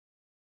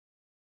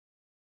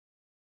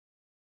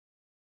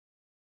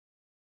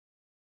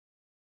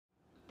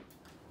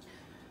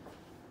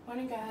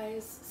Morning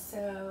guys,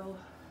 so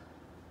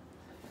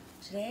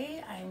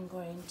today I'm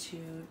going to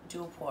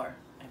do a pour.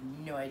 I have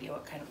no idea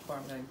what kind of pour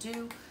I'm going to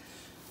do.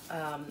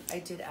 I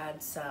did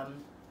add some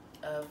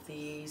of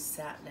the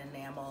satin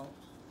enamel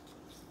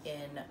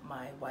in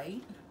my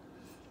white,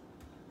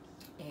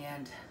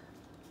 and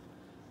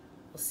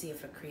we'll see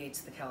if it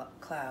creates the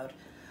cloud.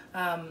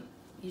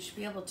 You should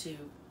be able to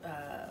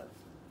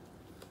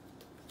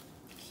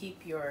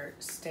keep your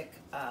stick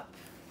up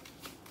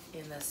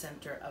in the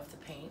center of the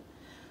paint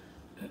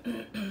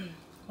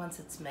once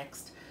it's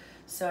mixed.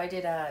 So I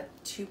did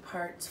 2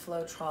 parts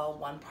Floetrol,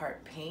 1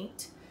 part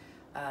paint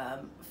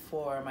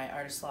for my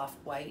Artist Loft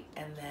white,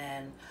 and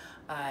then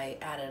I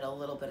added a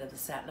little bit of the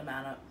satin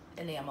amount of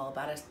enamel,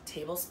 about a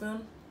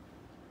tablespoon.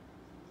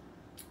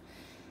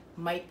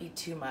 Might be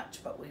too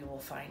much, but we will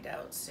find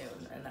out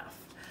soon enough.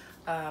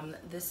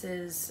 This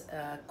is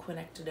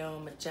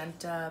quinacridone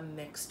magenta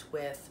mixed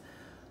with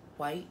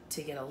white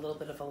to get a little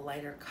bit of a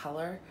lighter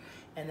color,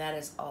 and that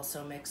is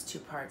also mixed 2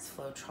 parts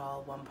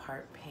Floetrol, 1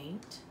 part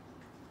paint.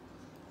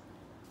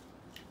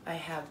 I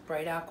have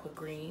bright aqua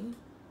green.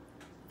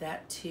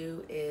 That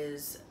too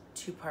is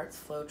 2 parts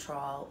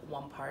Floetrol,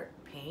 1 part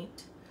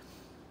paint.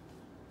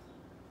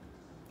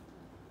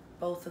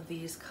 Both of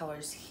these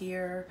colors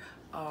here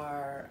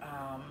are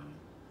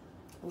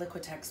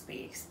Liquitex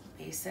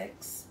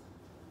Basics.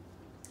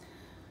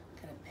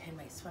 Gonna pin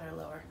my sweater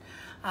lower.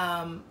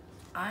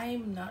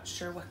 I'm not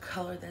sure what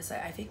color this is.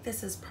 I think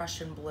this is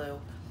Prussian blue.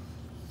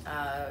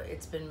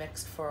 It's been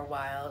mixed for a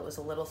while. It was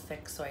a little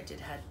thick, so I did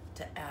have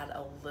to add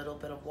a little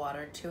bit of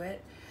water to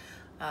it.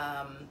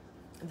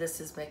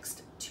 This is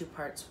mixed 2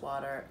 parts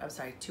water,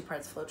 2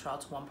 parts Floetrol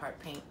to 1 part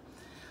paint.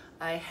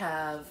 I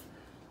have,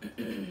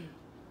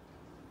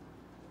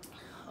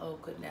 oh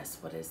goodness,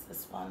 what is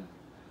this one?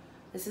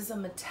 This is a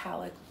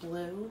metallic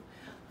blue.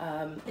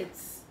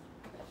 It's,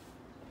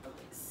 let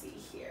me see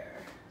here.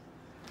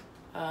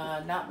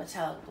 Not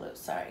metallic blue,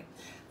 sorry.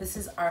 This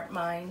is Art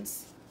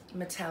Minds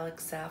Metallic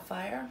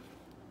Sapphire.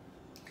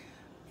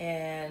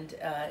 And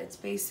it's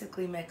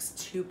basically mixed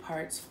 2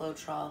 parts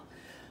Floetrol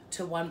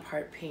to 1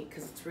 part paint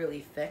because it's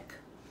really thick.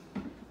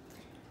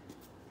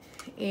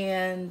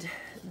 And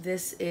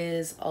this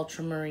is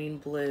Ultramarine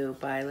Blue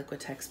by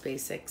Liquitex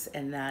Basics,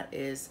 and that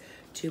is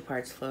 2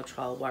 parts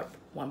Floetrol,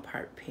 1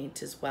 part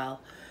paint as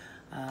well.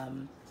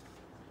 And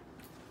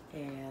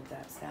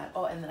that's that.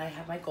 Oh, and then I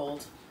have my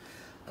gold,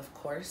 of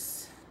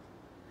course.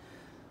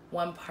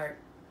 1 part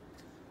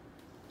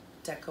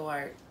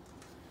decoart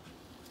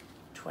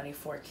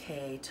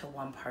 24K to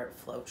 1 part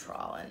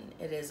Floetrol, and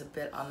it is a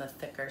bit on the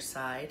thicker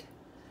side.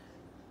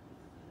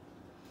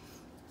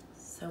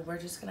 So we're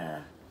just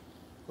gonna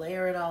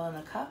layer it all in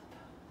a cup,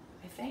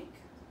 I think.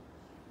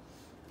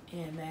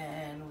 And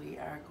then we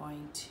are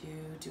going to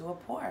do a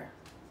pour.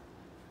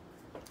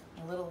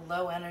 A little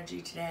low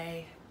energy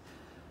today,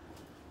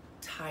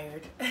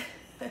 tired.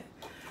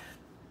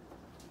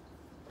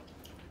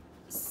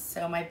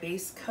 So my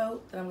base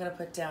coat that I'm gonna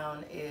put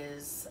down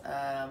is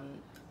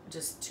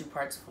just 2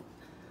 parts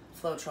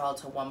Floetrol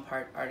to 1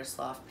 part Artist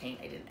Loft paint.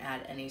 I didn't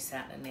add any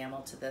satin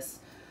enamel to this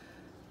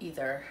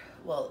either.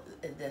 Well,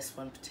 this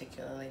one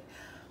particularly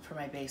for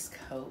my base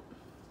coat.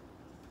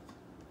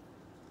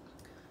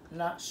 I'm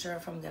not sure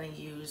if I'm gonna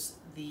use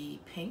the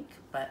pink,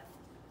 but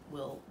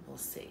we'll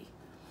see.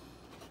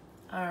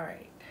 All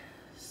right,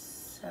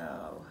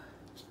 so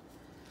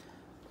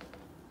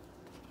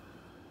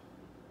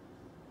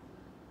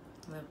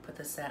I'm gonna put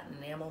the satin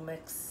enamel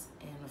mix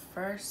in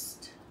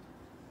first,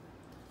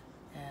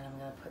 and I'm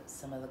gonna put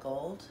some of the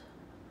gold.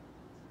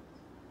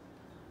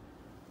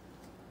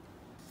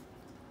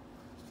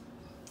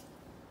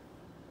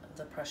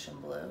 The Prussian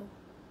blue.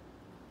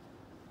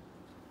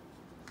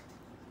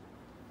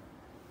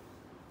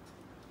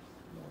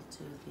 We'll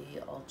do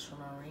the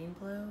ultramarine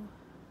blue.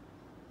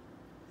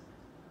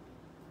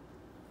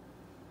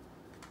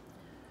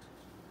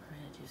 We're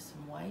gonna do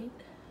some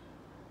white.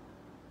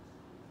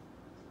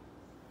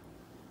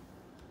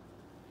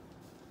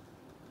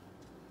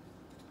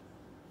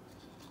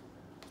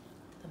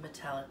 The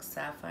metallic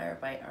sapphire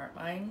by Art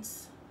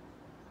Minds.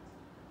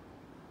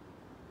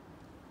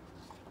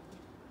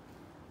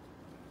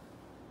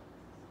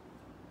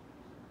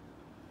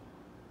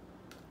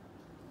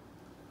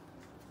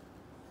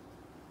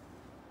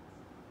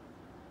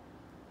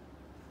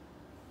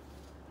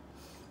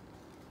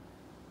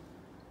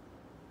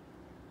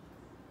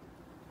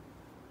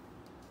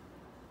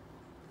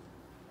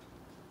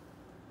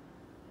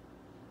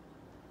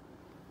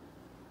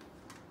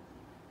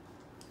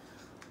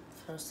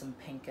 Throw some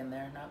pink in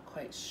there, not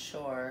quite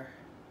sure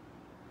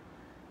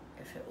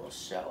if it will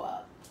show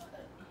up,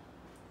 but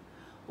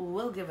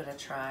we'll give it a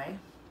try.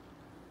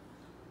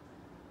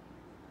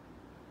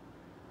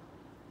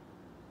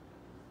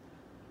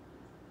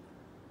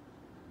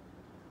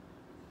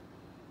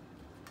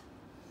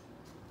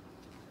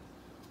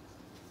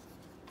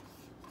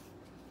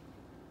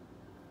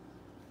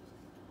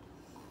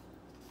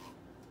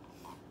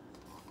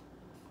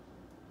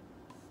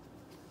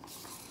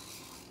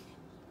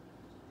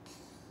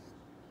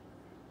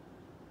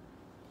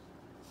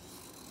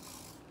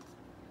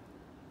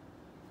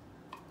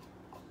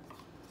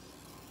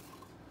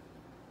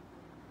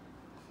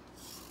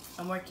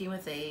 I'm working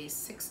with a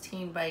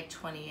 16 by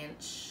 20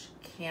 inch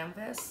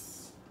canvas.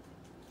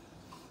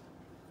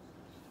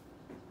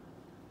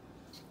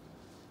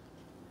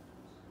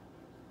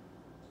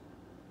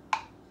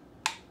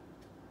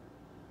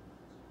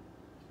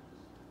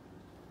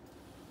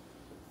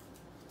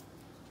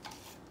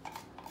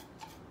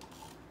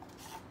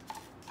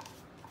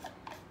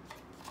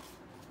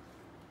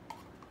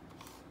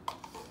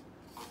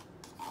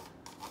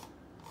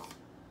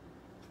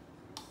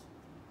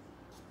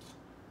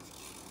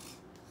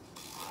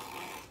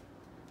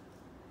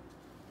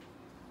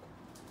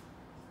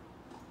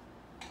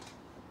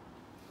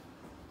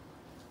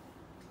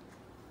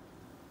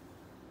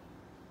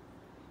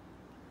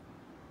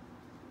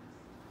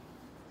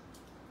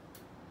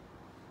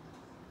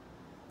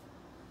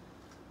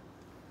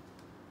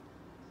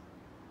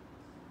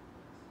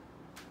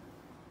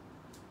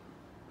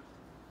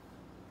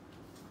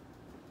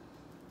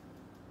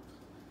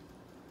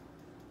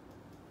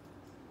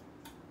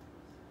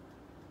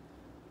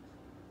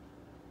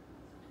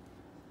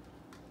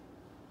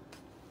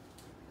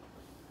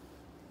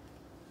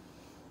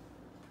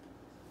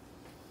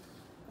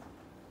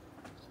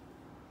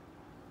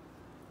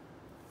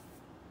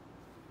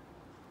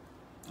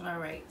 All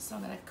right, so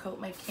I'm gonna coat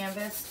my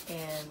canvas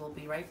and we'll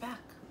be right back.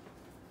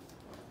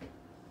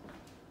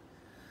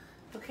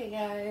 Okay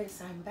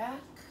guys, I'm back.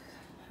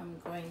 I'm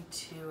going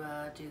to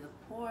do the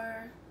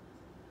pour.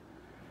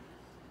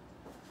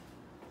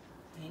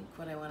 I think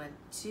what I wanna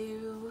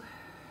do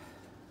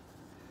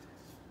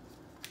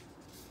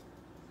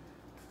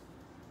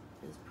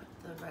is put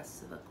the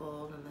rest of the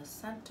gold in the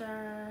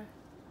center.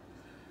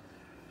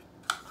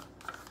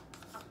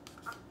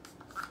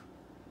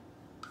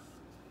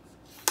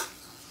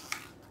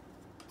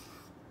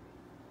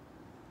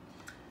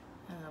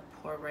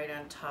 Pour right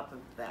on top of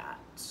that.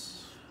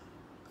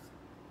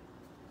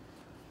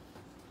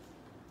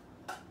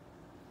 I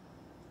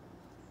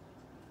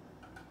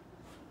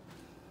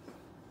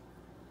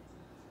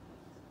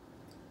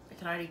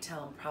can already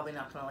tell I'm probably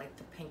not gonna like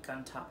the pink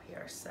on top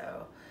here,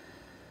 so.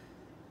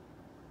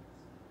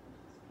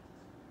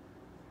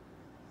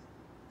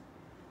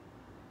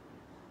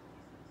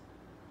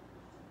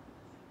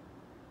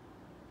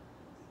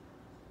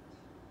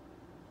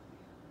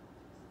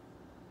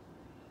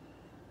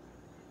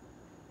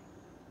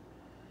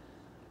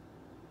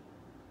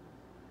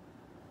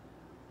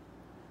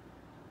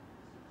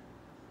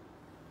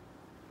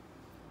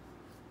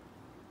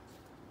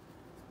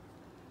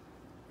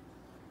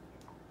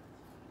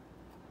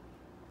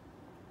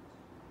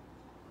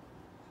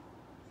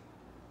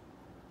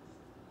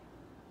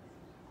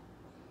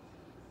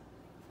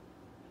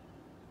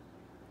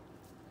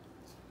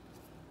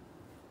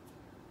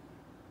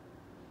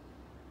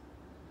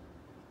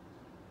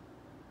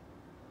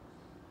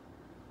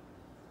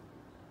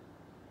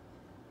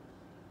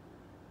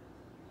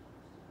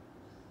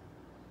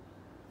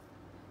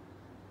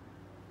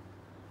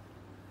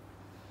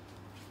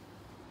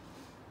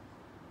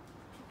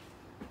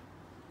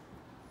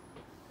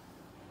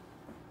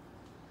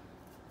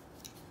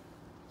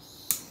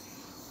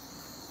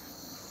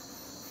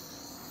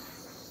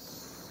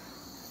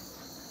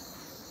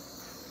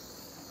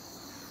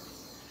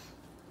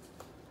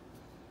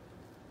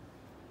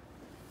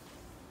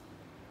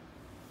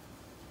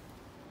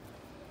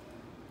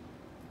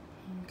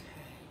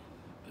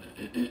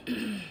 Okay.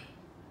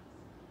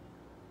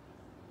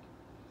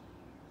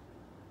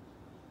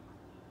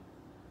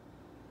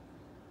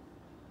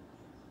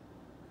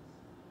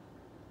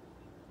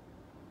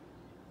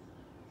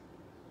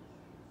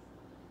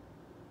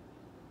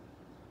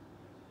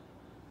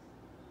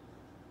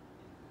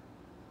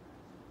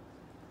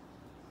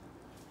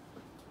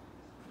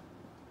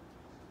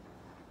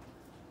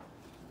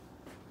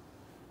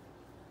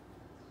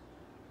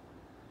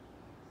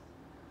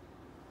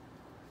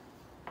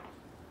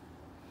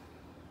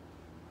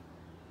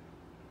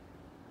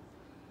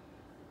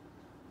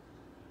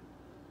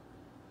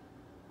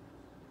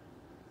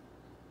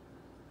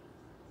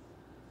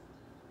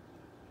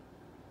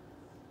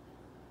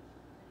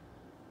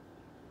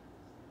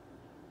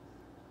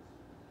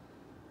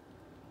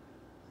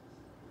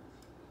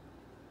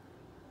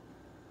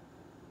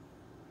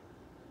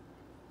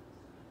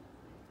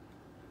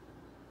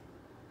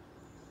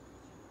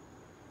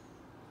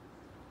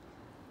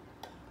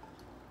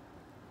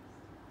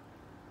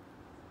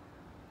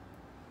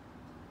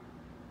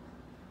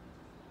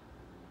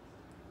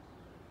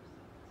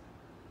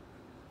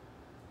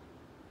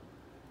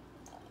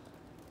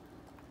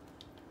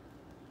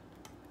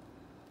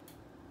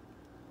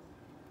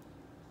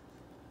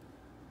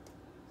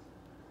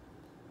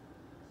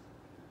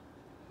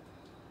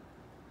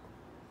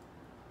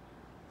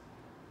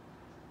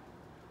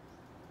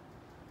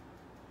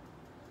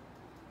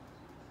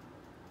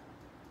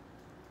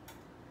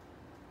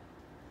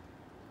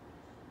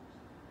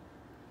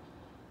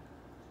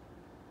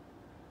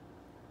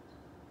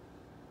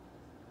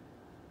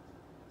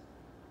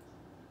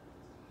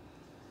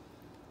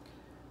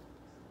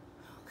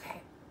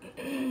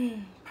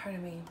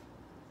 Pardon me.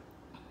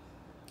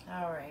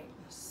 All right,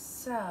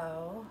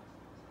 so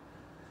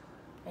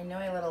I know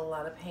I let a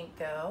lot of paint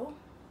go,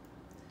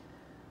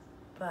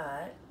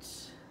 but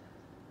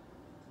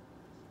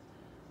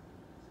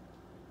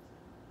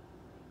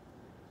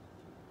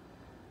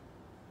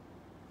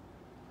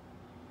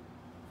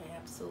I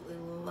absolutely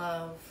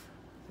love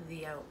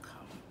the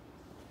outcome.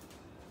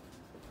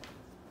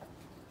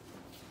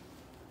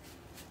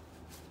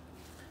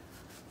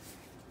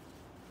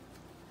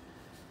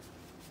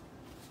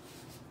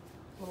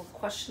 A little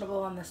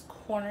questionable on this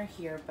corner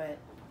here, but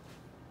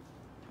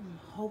I'm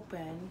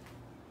hoping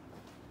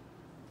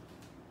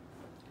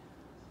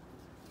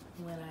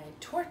when I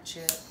torch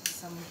it,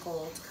 some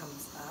gold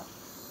comes up.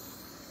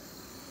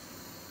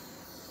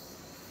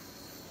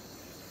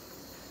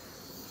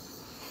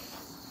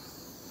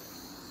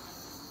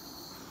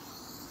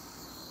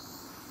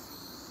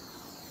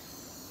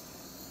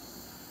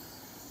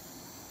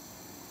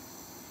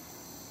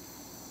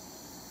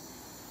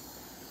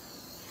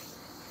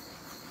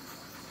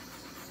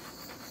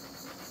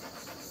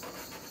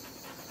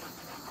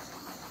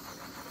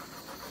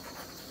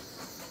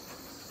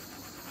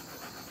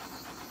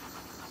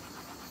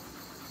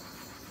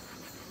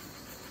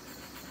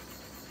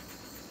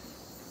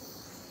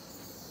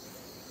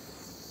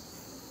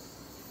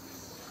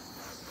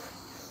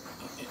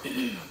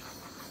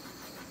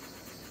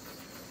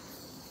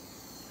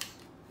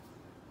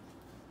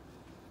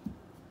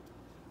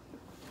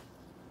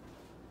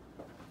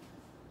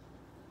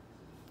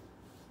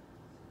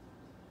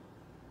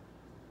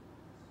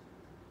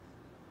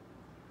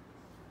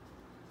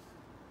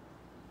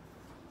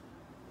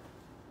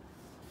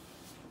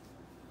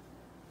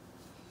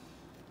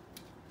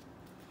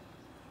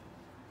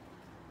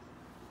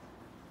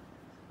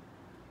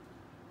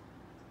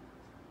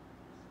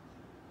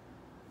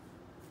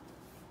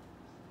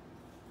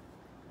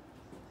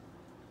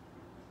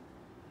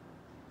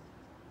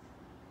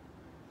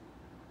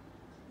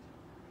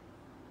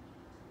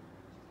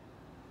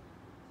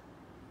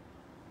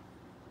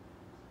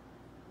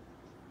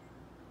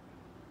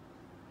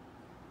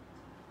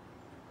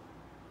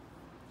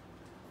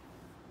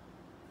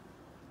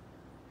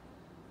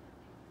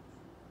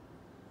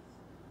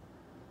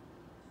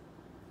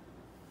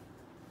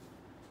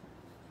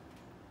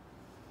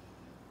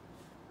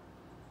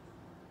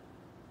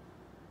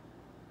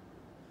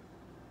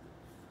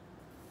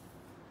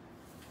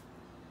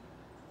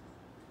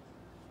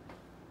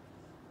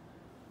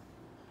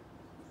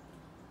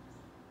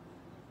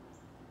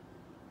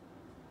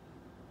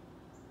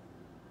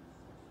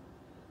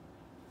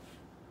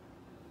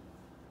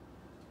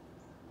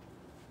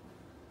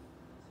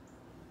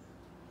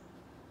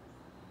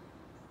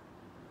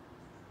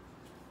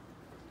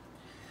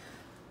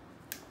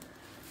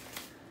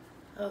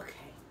 Okay,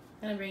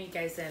 I'm gonna bring you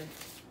guys in.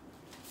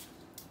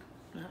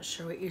 Not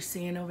sure what you're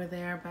seeing over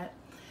there, but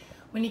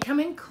when you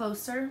come in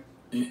closer,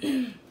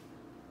 it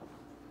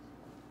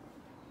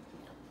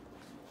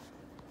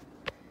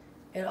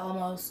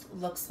almost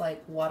looks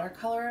like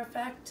watercolor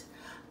effect,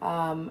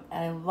 and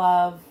I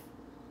love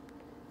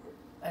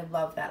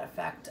that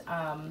effect.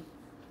 I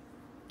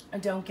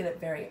don't get it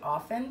very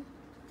often,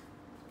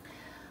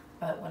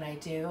 but when I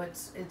do,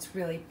 it's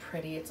really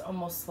pretty. It's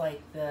almost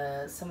like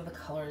some of the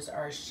colors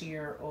are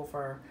sheer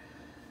over,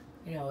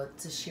 you know,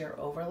 it's a sheer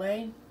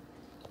overlay.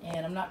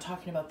 And I'm not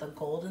talking about the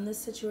gold in this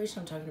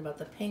situation. I'm talking about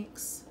the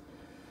pinks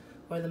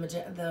or the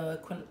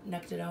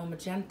quinacridone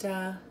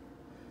magenta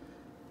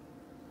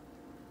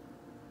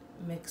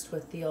mixed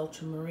with the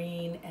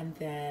ultramarine, and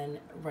then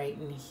right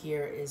in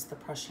here is the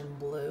Prussian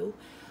blue.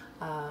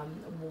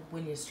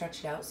 When you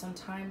stretch it out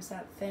sometimes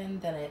that thin,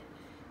 then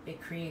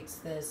it creates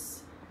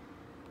this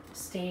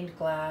stained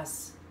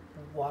glass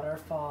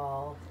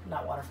watercolor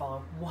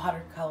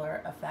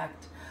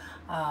effect,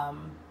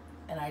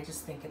 and I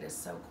just think it is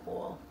so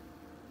cool.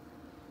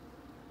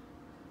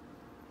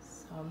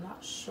 So I'm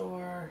not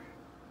sure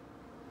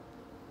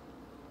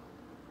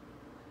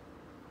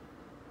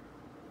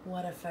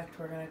what effect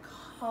we're gonna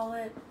call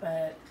it,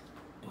 but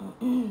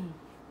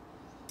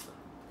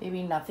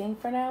maybe nothing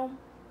for now.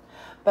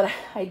 But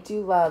I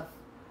do love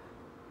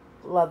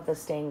the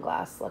stained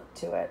glass look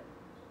to it.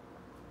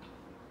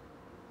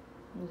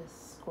 And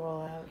just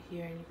scroll out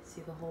here and you can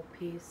see the whole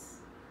piece.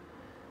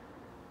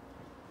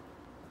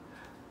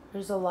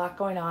 There's a lot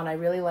going on. I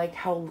really like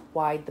how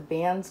wide the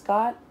bands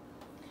got.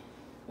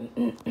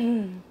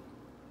 I'm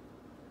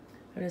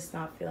just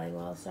not feeling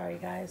well, sorry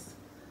guys.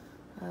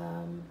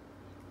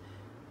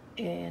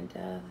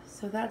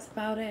 So that's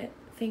about it.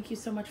 Thank you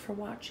so much for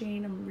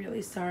watching. I'm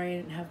really sorry I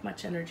didn't have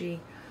much energy.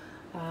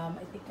 I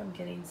think I'm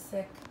getting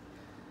sick.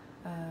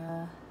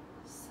 But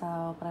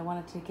I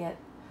wanted to get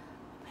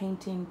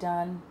painting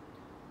done.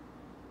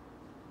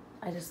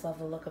 I just love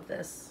the look of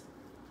this.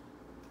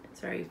 It's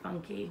very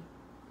funky.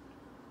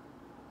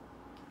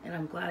 And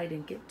I'm glad I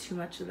didn't get too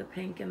much of the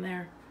pink in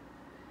there,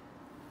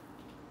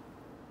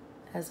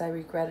 as I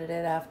regretted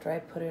it after I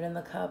put it in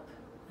the cup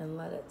and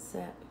let it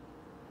sit.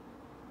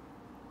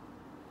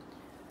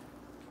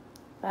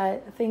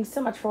 But thanks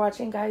so much for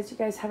watching, guys. You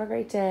guys have a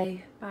great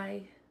day.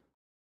 Bye.